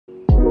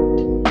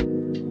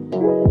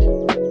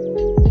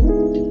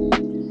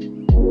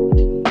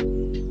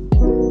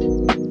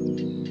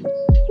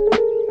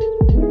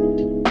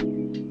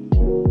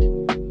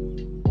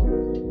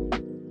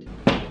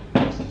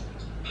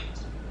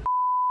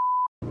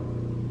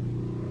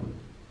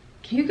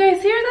You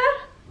guys hear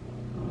that?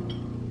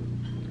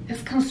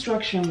 It's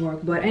construction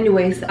work. But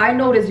anyways, I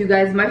noticed, you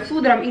guys, my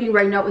food that I'm eating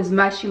right now is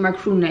matching my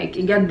crew neck.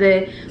 You got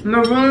the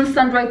maroon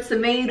sun-dried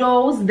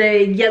tomatoes,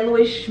 the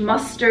yellowish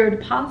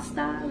mustard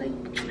pasta.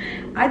 Like,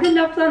 I did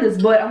not plan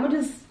this, but I'm gonna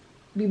just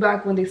be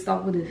back when they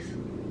stop with this.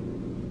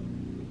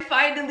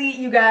 Finally,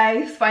 you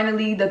guys,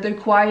 finally that they're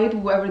quiet,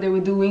 whoever they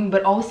were doing,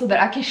 but also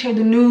that I can share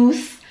the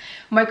news.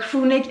 My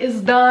crew neck is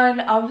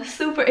done. I'm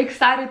super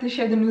excited to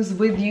share the news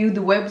with you.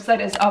 The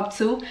website is up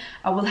too.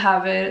 I will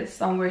have it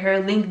somewhere here,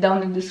 link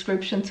down in the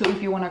description too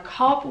if you want to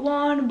cop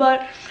one.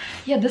 But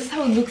yeah, this is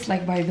how it looks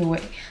like, by the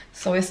way.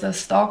 So it says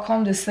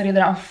Stockholm, the city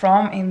that I'm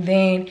from, and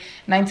then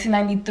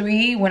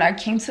 1993 when I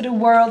came to the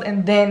world,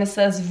 and then it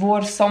says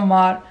Vår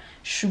sommar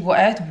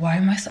 21. Why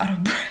am I so out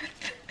of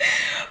breath?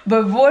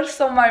 But Vår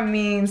sommar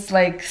means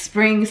like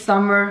spring,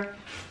 summer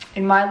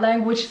in my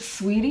language,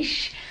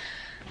 Swedish.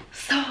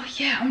 So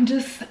yeah,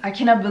 I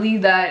cannot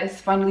believe that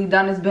it's finally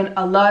done. It's been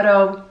a lot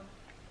of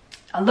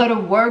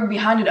work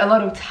behind it, a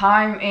lot of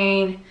time,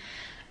 and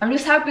I'm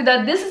just happy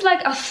that this is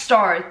like a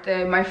start,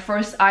 my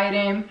first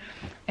item,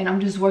 and I'm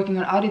just working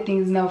on other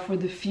things now for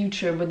the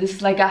future. But this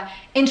is like a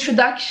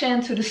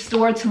introduction to the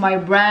store, to my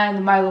brand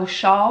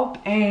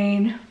Miloshoppe,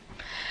 and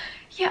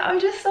yeah, I'm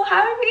just so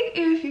happy,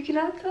 if you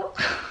cannot tell.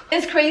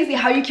 It's crazy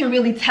how you can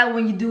really tell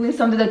when you're doing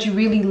something that you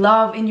really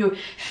love, and your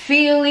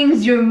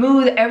feelings, your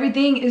mood,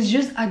 everything is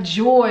just a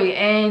joy,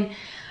 and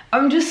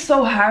I'm just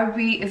so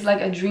happy. It's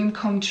like a dream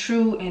come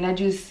true, and I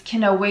just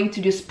cannot wait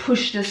to just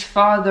push this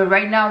farther.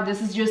 Right now,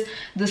 this is just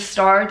the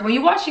start. When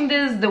you're watching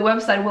this, the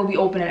website will be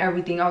open and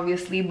everything,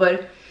 obviously,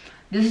 but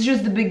this is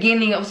just the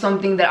beginning of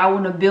something that I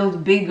want to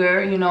build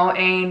bigger, you know.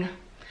 And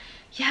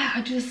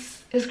yeah,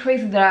 it's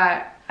crazy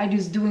that I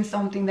just doing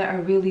something that I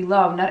really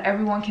love. Not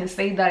everyone can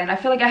say that, and I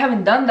feel like I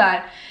haven't done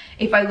that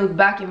if I look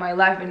back in my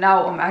life, and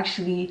now I'm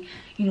actually,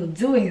 you know,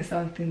 doing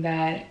something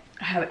that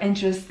I have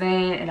interest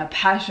in and a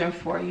passion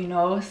for, you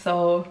know.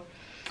 So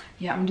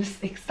yeah, I'm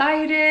just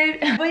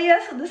excited. But yeah,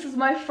 so this is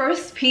my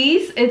first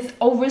piece. It's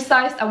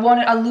oversized. I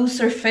wanted a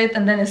looser fit,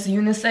 and then it's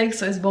unisex,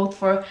 so it's both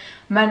for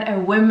men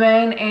and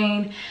women,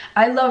 and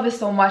I love it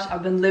so much.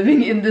 I've been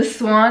living in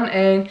this one,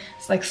 and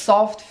it's like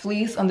soft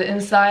fleece on the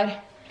inside.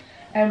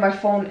 And my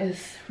phone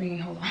is ringing,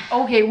 hold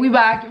on. Okay, we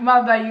back, my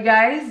bad, you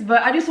guys.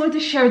 But I just wanted to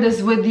share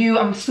this with you.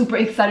 I'm super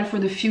excited for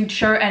the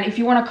future. And if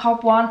you want to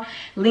cop one,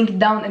 link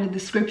down in the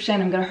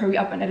description. I'm gonna hurry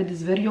up and edit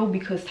this video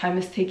because time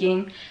is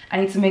ticking. I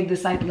need to make the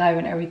site live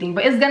and everything.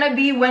 But it's gonna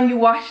be when you're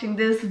watching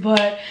this.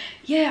 But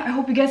yeah, I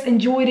hope you guys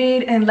enjoyed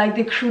it and like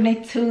the crew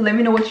neck too. Let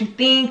me know what you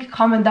think.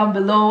 Comment down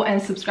below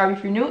and subscribe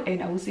if you're new.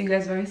 And I will see you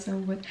guys very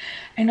soon with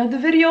another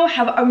video.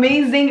 Have an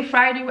amazing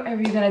Friday,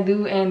 whatever you're gonna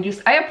do. And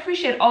just, I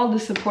appreciate all the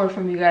support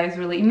from you guys,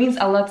 really. It means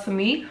a lot to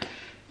me.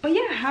 But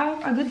yeah,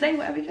 have a good day,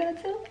 whatever you're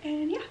gonna do.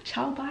 And yeah,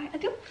 ciao, bye,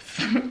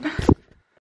 adios.